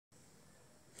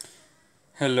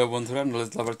Hello বন্ধুরা,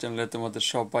 knowledge লাভার চ্যানেলে তোমাদের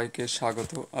সবাইকে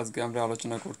স্বাগত। আজকে আমরা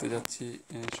আলোচনা করতে যাচ্ছি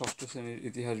ষষ্ঠ শ্রেণীর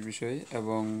ইতিহাস বিষয়ে,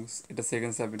 এবং এটা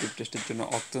সেকেন্ড সাবজেক্টিভ টেস্টের জন্য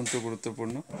অত্যন্ত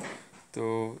গুরুত্বপূর্ণ। তো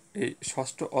এই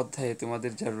ষষ্ঠ অধ্যায়ে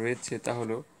তোমাদের যা রয়েছে তা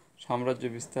হলো সাম্রাজ্য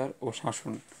বিস্তার ও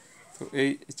শাসন। তো এই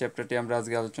চ্যাপ্টারটি আমরা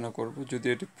আজকে আলোচনা করব,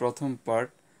 যদিও এটি প্রথম পার্ট।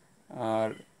 আর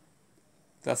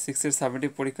ক্লাস সিক্সের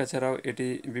সাবজেক্টিভ পরীক্ষা ছাড়াও এটি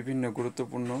বিভিন্ন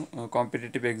গুরুত্বপূর্ণ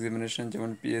কম্পিটিটিভ এক্সামিনেশন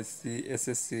যেমন পিএসসি,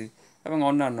 এসএসসি এবং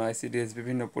অন্যান্য আইসিডিএস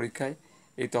বিভিন্ন পরীক্ষায়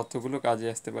এই তথ্যগুলো কাজে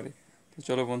আসতে পারে। তো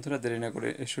চলো বন্ধুরা, দেরি না করে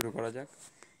শুরু করা যাক।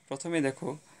 প্রথমেই দেখো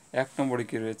 1 নম্বরে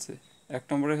কী রয়েছে। 1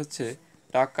 নম্বরে হচ্ছে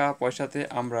টাকা পয়সাতে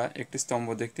আমরা একটি স্তম্ভ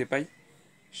দেখতে পাই।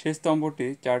 সেই স্তম্ভটি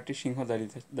 4টি সিংহ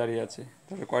দাঁড়িয়ে আছে।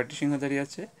 তাহলে কয়টি সিংহ দাঁড়িয়ে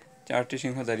আছে? 4টি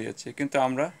সিংহ দাঁড়িয়ে আছে, কিন্তু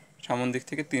আমরা সামন দিক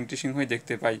থেকে 3টি সিংহই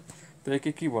দেখতে পাই। তো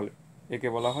একে কী বলে? একে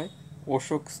বলা হয়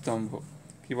অশোক স্তম্ভ।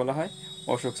 কি বলা হয়?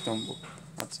 অশোক স্তম্ভ।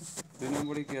 আচ্ছা, 2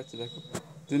 নম্বরে কী আছে দেখো।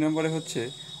 2 নম্বরে হচ্ছে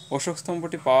অশোক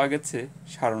স্তম্ভটি পাওয়া গেছে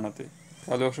সারনাথে।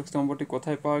 তাহলে অশোক স্তম্ভটি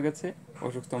কোথায় পাওয়া গেছে?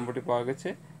 অশোক স্তম্ভটি পাওয়া গেছে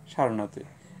সারনাথে,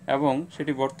 এবং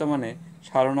সেটি বর্তমানে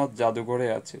সারনাথ জাদুঘরে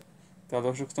আছে। তাহলে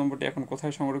অশোক স্তম্ভটি এখন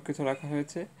কোথায় সংরক্ষিত রাখা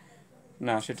হয়েছে?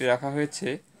 না, সেটি রাখা হয়েছে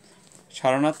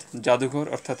সারনাথ জাদুঘর,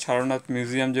 অর্থাৎ সারনাথ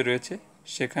মিউজিয়াম যে রয়েছে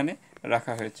সেখানে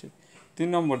রাখা হয়েছে। 3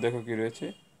 নম্বর দেখো কি রয়েছে।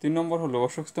 3 নম্বর হলো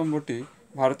অশোক স্তম্ভটি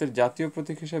ভারতের জাতীয়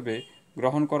প্রতীক হিসেবে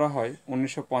গ্রহণ করা হয়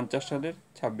 1950 সালের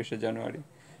 26শে জানুয়ারি।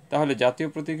 তাহলে জাতীয়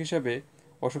প্রতীক হিসেবে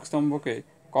অশোক স্তম্ভকে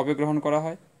কবে গ্রহণ করা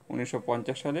হয়?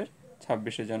 1950 সালের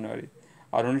 26শে জানুয়ারি।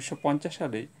 আর 1950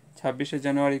 সালেই 26শে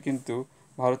জানুয়ারি কিন্তু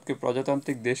ভারতকে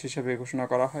প্রজাতান্ত্রিক দেশ হিসেবে ঘোষণা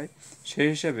করা হয়। সেই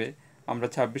হিসেবে আমরা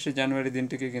 26শে জানুয়ারি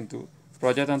দিনটিকে কিন্তু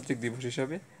প্রজাতান্ত্রিক দিবস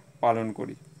হিসাবে পালন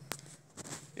করি।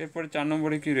 এরপরে 4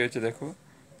 নম্বরে কী রয়েছে দেখো।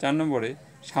 4 নম্বরে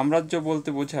সাম্রাজ্য বলতে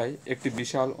বোঝায় একটি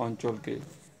বিশাল অঞ্চলকে,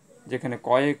 যেখানে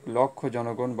কয়েক লক্ষ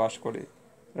জনগণ বাস করে।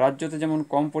 রাজ্যতে যেমন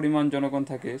কম পরিমাণ জনগণ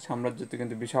থাকে, সাম্রাজ্যতে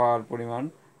কিন্তু বিশাল পরিমাণ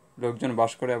লোকজন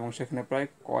বাস করে, এবং সেখানে প্রায়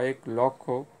কয়েক লক্ষ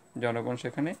জনগণ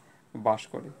সেখানে বাস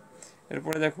করে।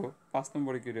 এরপরে দেখো 5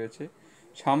 নম্বরে কী রয়েছে।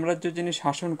 সাম্রাজ্য যিনি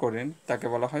শাসন করেন তাকে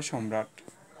বলা হয় সম্রাট।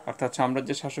 অর্থাৎ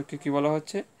সাম্রাজ্যের শাসককে কী বলা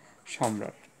হচ্ছে?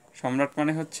 সম্রাট। সম্রাট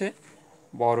মানে হচ্ছে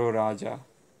বড় রাজা,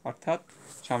 অর্থাৎ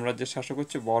সাম্রাজ্যের শাসক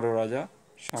হচ্ছে বড় রাজা,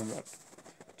 সম্রাট।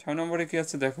 6 নম্বরে কী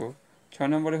আছে দেখো। 6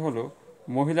 নম্বরে হলো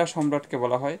মহিলা সম্রাটকে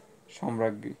বলা হয়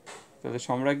সম্রাজ্ঞী। তাহলে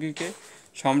সম্রাজ্ঞীকে,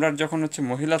 সম্রাট যখন হচ্ছে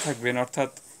মহিলা থাকবেন, অর্থাৎ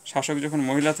শাসক যখন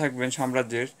মহিলা থাকবেন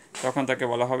সাম্রাজ্যের, তখন তাকে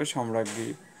বলা হবে সম্রাজ্ঞী।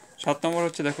 7 নম্বর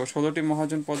হচ্ছে দেখো, 16টি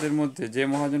মহাজন পদের মধ্যে যে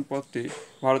মহাজন পদটি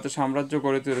ভারতের সাম্রাজ্য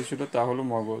গড়ে তুলেছিল তা হলো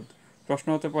মগধ। প্রশ্ন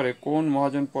হতে পারে কোন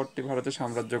মহাজন পদটি ভারতের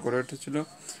সাম্রাজ্য গড়ে উঠেছিল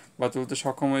বা তুলতে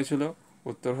সক্ষম হয়েছিল?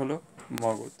 উত্তর হলো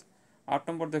মগধ। 8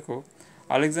 নম্বর দেখো,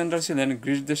 আলেকজান্ডার ছিলেন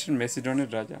গ্রিস দেশের মেসিডনের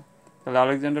রাজা। তাহলে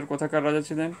আলেকজান্ডার কোথাকার রাজা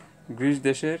ছিলেন? গ্রিস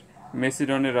দেশের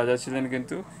মেসিডনের রাজা ছিলেন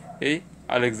কিন্তু এই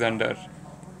আলেকজান্ডার।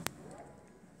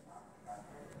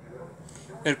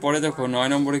 এরপরে দেখো 9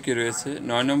 নম্বরে কী রয়েছে।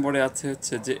 9 নম্বরে আছে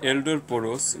হচ্ছে যে এলডোর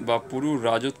পোরস বা পুরুর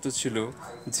রাজত্ব ছিল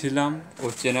ঝিলাম ও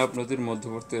চেনাব নদীর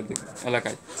মধ্যবর্তী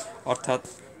এলাকায়। অর্থাৎ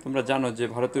তোমরা জানো যে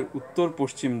ভারতের উত্তর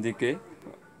পশ্চিম দিকে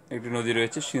একটি নদী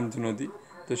রয়েছে, সিন্ধু নদী।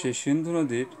 তো সেই সিন্ধু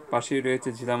নদীর পাশেই রয়েছে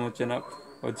ঝিলাম ও চেনাব,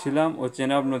 ও ঝিলাম ও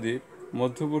চেনাব নদীর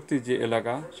মধ্যবর্তী যে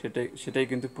এলাকা সেটাই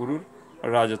কিন্তু পুরুর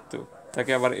রাজত্ব।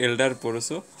 তাকে আবার এল্ডার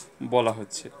পোরসও বলা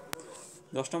হচ্ছে।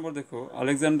 10 নম্বর দেখো,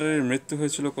 আলেকজান্ডারের মৃত্যু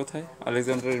হয়েছিল কোথায়?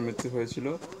 আলেকজান্ডারের মৃত্যু হয়েছিল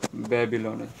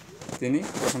ব্যাবিলনে। তিনি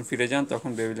যখন ফিরে যান তখন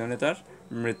ব্যাবিলনে তার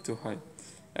মৃত্যু হয়।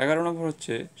 11 নম্বর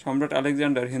হচ্ছে সম্রাট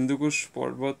আলেকজান্ডার হিন্দুকুশ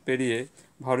পর্বত পেরিয়ে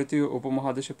ভারতীয়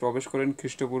উপমহাদেশে প্রবেশ করেন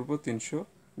খ্রিস্টপূর্ব 300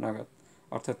 নাগাদ।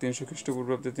 অর্থাৎ 300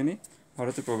 খ্রিস্টপূর্বাব্দে তিনি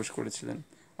ভারতে প্রবেশ করেছিলেন।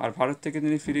 আর ভারত থেকে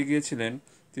তিনি ফিরে গিয়েছিলেন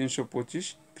 325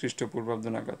 খ্রিস্টপূর্বাব্দ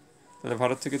নাগাদ। তাহলে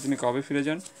ভারত থেকে তিনি কবে ফিরে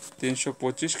যান?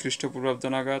 325 খ্রিস্টপূর্বাব্দ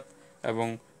নাগাদ, এবং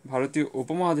ভারতীয়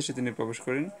উপমহাদেশে তিনি প্রবেশ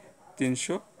করেন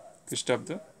 300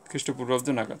 খ্রিস্টপূর্বাব্দ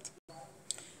নাগাদ।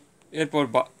 এরপর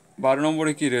 12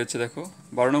 নম্বরে কী রয়েছে দেখো।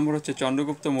 12 নম্বর হচ্ছে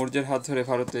চন্দ্রগুপ্ত মৌর্যের হাত ধরে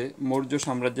ভারতে মৌর্য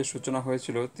সাম্রাজ্যের সূচনা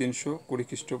হয়েছিল 320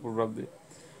 খ্রিস্টপূর্বাব্দে।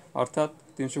 অর্থাৎ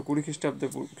 320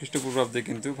 খ্রিস্টপূর্বাব্দে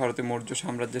কিন্তু ভারতে মৌর্য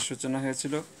সাম্রাজ্যের সূচনা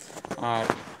হয়েছিল। আর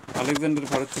আলেকজান্ডার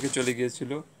ভারত থেকে চলে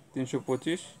গিয়েছিল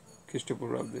 325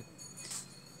 খ্রিস্টপূর্বাব্দে।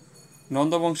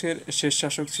 নন্দবংশের শেষ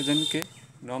শাসক ছিলেন কে?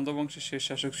 নন্দবংশের শেষ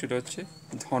শাসক ছিল হচ্ছে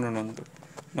ধননন্দ।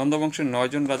 নন্দবংশের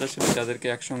 9জন রাজা ছিল যাদেরকে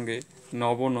একসঙ্গে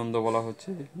নবনন্দ বলা হচ্ছে।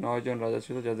 9জন রাজা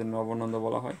ছিল যাদের নবনন্দ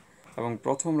বলা হয়, এবং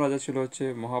প্রথম রাজা ছিল হচ্ছে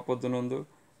মহাপদ্মনন্দ,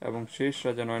 এবং শেষ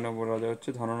রাজা 9 নম্বর রাজা হচ্ছে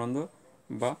ধননন্দ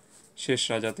বা শেষ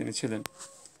রাজা তিনি ছিলেন।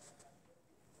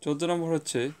 14 নম্বর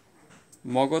হচ্ছে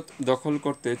মগধ দখল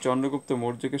করতে চন্দ্রগুপ্ত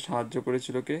মৌর্যকে সাহায্য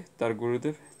করেছিল কে? তার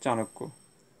গুরুদেব চাণক্য।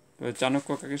 চাণক্য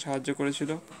কাকে সাহায্য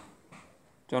করেছিল?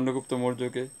 চন্দ্রগুপ্ত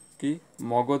মৌর্যকে কি?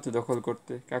 মগধ দখল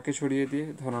করতে। কাকে সরিয়ে দিয়ে?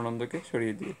 ধননন্দকে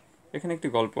সরিয়ে দিয়ে। এখানে একটি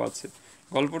গল্প আছে।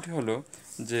 গল্পটি হলো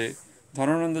যে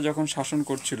ধনানন্দ যখন শাসন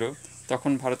করছিল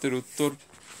তখন ভারতের উত্তর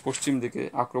পশ্চিম দিকে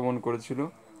আক্রমণ করেছিল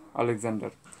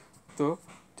আলেকজান্ডার। তো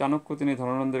চাণক্য তিনি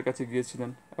ধনানন্দের কাছে গিয়েছিলেন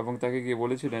এবং তাকে গিয়ে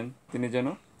বলেছিলেন তিনি যেন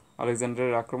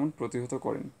আলেকজান্ডারের আক্রমণ প্রতিহত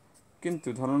করেন। কিন্তু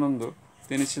ধনানন্দ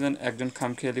তিনি ছিলেন একজন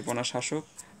খামখেয়ালিপনা শাসক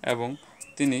এবং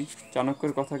তিনি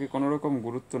চাণক্যের কথাকে কোনো রকম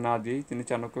গুরুত্ব না দিয়েই তিনি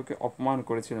চাণক্যকে অপমান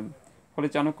করেছিলেন। ফলে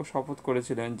চাণক্য শপথ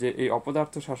করেছিলেন যে এই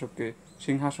অপদার্থ শাসককে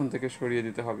সিংহাসন থেকে সরিয়ে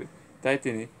দিতে হবে। তাই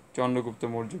তিনি চন্দ্রগুপ্ত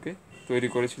মৌর্যকে তৈরি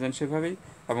করেছিলেন সেভাবেই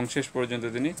এবং শেষ পর্যন্ত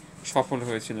তিনি সফল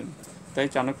হয়েছিলেন। তাই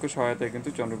চাণক্য সহায়তায় কিন্তু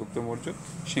চন্দ্রগুপ্ত মৌর্য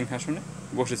সিংহাসনে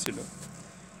বসেছিল।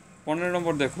 15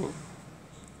 নম্বর দেখো,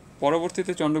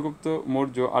 পরবর্তীতে চন্দ্রগুপ্ত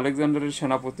মৌর্য আলেকজান্ডারের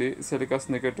সেনাপতি সেলিকাস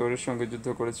নিকেটরের সঙ্গে যুদ্ধ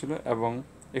করেছিল এবং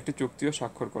একটি চুক্তিও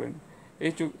স্বাক্ষর করেন।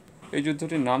 এই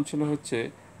যুদ্ধটির নাম ছিল হচ্ছে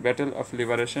ব্যাটেল অফ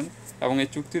লিবারেশন এবং এই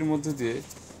চুক্তির মধ্য দিয়ে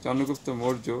চন্দ্রগুপ্ত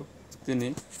মৌর্য তিনি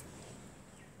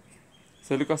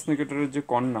সেলিকাস নিকেটরের যে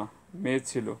কন্যা মেয়ে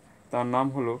ছিল তার নাম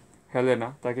হলো হেলেনা,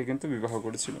 তাকে কিন্তু বিবাহ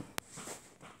করেছিল।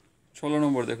 16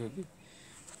 নম্বর দেখো কি,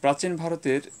 প্রাচীন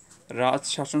ভারতের রাজ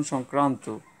শাসন সংক্রান্ত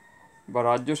বা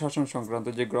রাজ্য শাসন সংক্রান্ত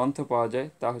যে গ্রন্থ পাওয়া যায়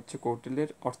তা হচ্ছে কৌটিল্যের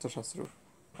অর্থশাস্ত্র।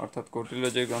 অর্থাৎ কৌটিল্য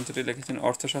যে গ্রন্থটি লিখেছেন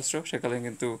অর্থশাস্ত্র, সেখানে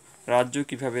কিন্তু রাজ্য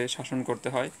কিভাবে শাসন করতে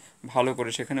হয় ভালো করে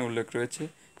সেখানে উল্লেখ রয়েছে।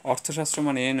 অর্থশাস্ত্র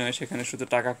মানে এ নয় সেখানে শুধু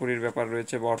টাকা কড়ির ব্যাপার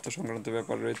রয়েছে বা অর্থ সংক্রান্ত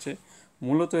ব্যাপার রয়েছে।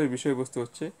 মূলত এর বিষয়বস্তু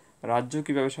হচ্ছে রাজ্য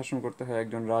কিভাবে শাসন করতে হয়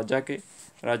একজন রাজাকে,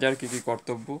 রাজার কী কী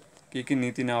কর্তব্য, কী কী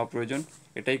নীতি নেওয়া প্রয়োজন,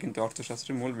 এটাই কিন্তু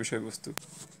অর্থশাস্ত্রের মূল বিষয়বস্তু।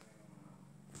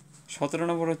 17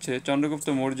 নম্বর হচ্ছে চন্দ্রগুপ্ত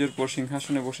মৌর্যের পর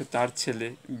সিংহাসনে বসে তার ছেলে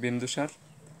বিন্দুসার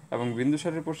এবং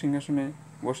বিন্দুসারের পর সিংহাসনে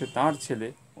বসে তার ছেলে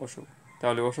অশোক।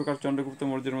 তাহলে অশোক আর চন্দ্রগুপ্ত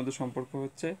মৌর্যের মধ্যে সম্পর্ক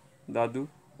হচ্ছে দাদু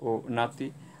ও নাতি,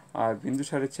 আর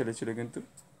বিন্দুসারের ছেলে ছিল কিন্তু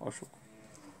অশোক।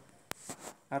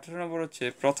 18 নম্বর হচ্ছে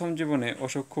প্রথম জীবনে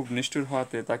অশোক খুব নিষ্ঠুর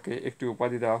হওয়াতে তাকে একটি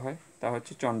উপাধি দেওয়া হয়, তা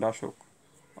হচ্ছে চণ্ডাশোক।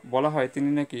 বলা হয় তিনি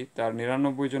নাকি তার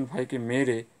 99 জন ভাইকে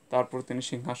মেরে তারপর তিনি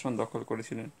সিংহাসন দখল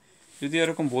করেছিলেন। যদি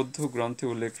এরকম বৌদ্ধ গ্রন্থে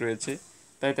উল্লেখ রয়েছে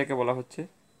তাই তাকে বলা হচ্ছে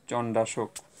চণ্ডাশোক।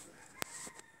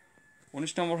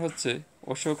 19 নম্বর হচ্ছে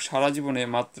অশোক সারা জীবনে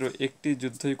মাত্র একটি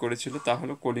যুদ্ধই করেছিল, তা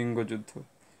হলো কলিঙ্গ যুদ্ধ।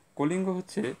 কলিঙ্গ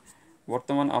হচ্ছে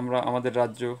বর্তমান আমরা আমাদের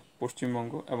রাজ্য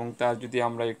পশ্চিমবঙ্গ এবং তার যদি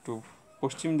আমরা একটু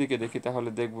পশ্চিম দিকে দেখি তাহলে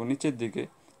দেখব নিচের দিকে,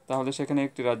 তাহলে সেখানে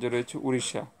একটি রাজ্য রয়েছে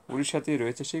উড়িষ্যা, উড়িষ্যাতেই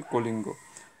রয়েছে সেই কলিঙ্গ।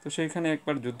 তো সেইখানে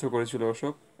একবার যুদ্ধ করেছিল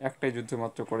অশোক, একটাই যুদ্ধ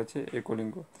মাত্র করেছে এই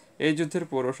কলিঙ্গ। এই যুদ্ধের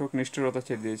পর অশোক নিষ্ঠুরতা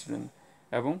ছেড়ে দিয়েছিলেন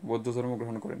এবং বৌদ্ধ ধর্ম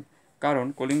গ্রহণ করেন। কারণ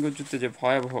কলিঙ্গ যুদ্ধে যে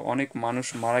ভয়াবহ অনেক মানুষ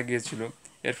মারা গিয়েছিল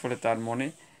এর ফলে তার মনে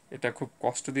এটা খুব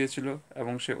কষ্ট দিয়েছিল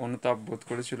এবং সে অনুতাপ বোধ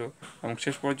করেছিল এবং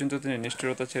শেষ পর্যন্ত তিনি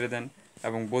নিষ্ঠুরতা ছেড়ে দেন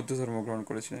এবং বৌদ্ধ ধর্ম গ্রহণ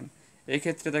করেছিলেন। এই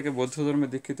ক্ষেত্রে তাকে বৌদ্ধ ধর্মে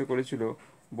দীক্ষিত করেছিল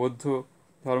বৌদ্ধ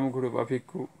ধর্মগুরু বা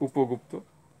ভিক্ষু উপগুপ্ত,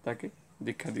 তাকে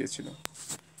দীক্ষা দিয়েছিল।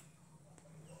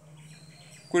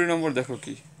 20 নম্বর দেখো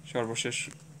কি সর্বশেষ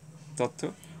তথ্য,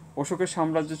 অশোকের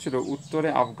সাম্রাজ্য ছিল উত্তরে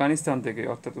আফগানিস্তান থেকে,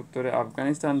 অর্থাৎ উত্তরে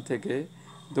আফগানিস্তান থেকে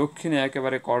দক্ষিণে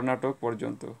একেবারে কর্ণাটক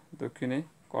পর্যন্ত, দক্ষিণে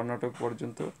কর্ণাটক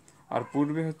পর্যন্ত, আর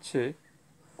পূর্বে হচ্ছে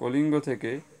কলিঙ্গ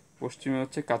থেকে পশ্চিমে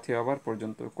হচ্ছে কাথিয়াওয়াড়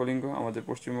পর্যন্ত। কলিঙ্গ আমাদের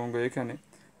পশ্চিমবঙ্গ এখানে,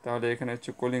 তাহলে এখানে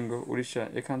হচ্ছে কলিঙ্গ উড়িষ্যা,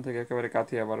 এখান থেকে একেবারে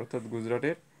কাথিয়াওয়াড় অর্থাৎ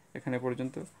গুজরাটের এখানে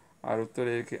পর্যন্ত, আর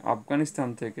উত্তরে আফগানিস্তান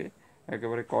থেকে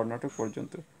একেবারে কর্ণাটক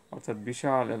পর্যন্ত, অর্থাৎ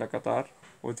বিশাল এলাকা তার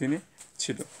অধীনে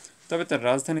ছিল। তবে তার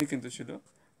রাজধানী কিন্তু ছিল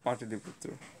পাটলিপুত্র।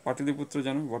 পাটলিপুত্র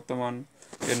জানো বর্তমান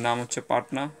এর নাম হচ্ছে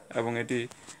পাটনা এবং এটি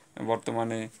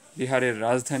বর্তমানে বিহারের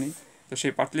রাজধানী। তো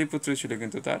সেই পাটলিপুত্রই ছিল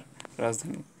কিন্তু তার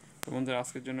রাজধানী। তো বন্ধুরা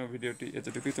আজকের জন্য ভিডিওটি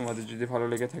এতটুকুই। তোমাদের যদি ভালো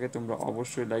লেগে থাকে তোমরা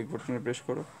অবশ্যই লাইক বাটনে প্রেস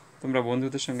করো, তোমরা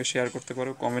বন্ধুদের সঙ্গে শেয়ার করতে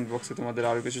পারো, কমেন্ট বক্সে তোমাদের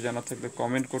আরও কিছু জানার থাকলে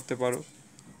কমেন্ট করতে পারো।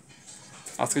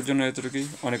 আজকের জন্য এতটুকুই,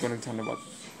 অনেক অনেক ধন্যবাদ।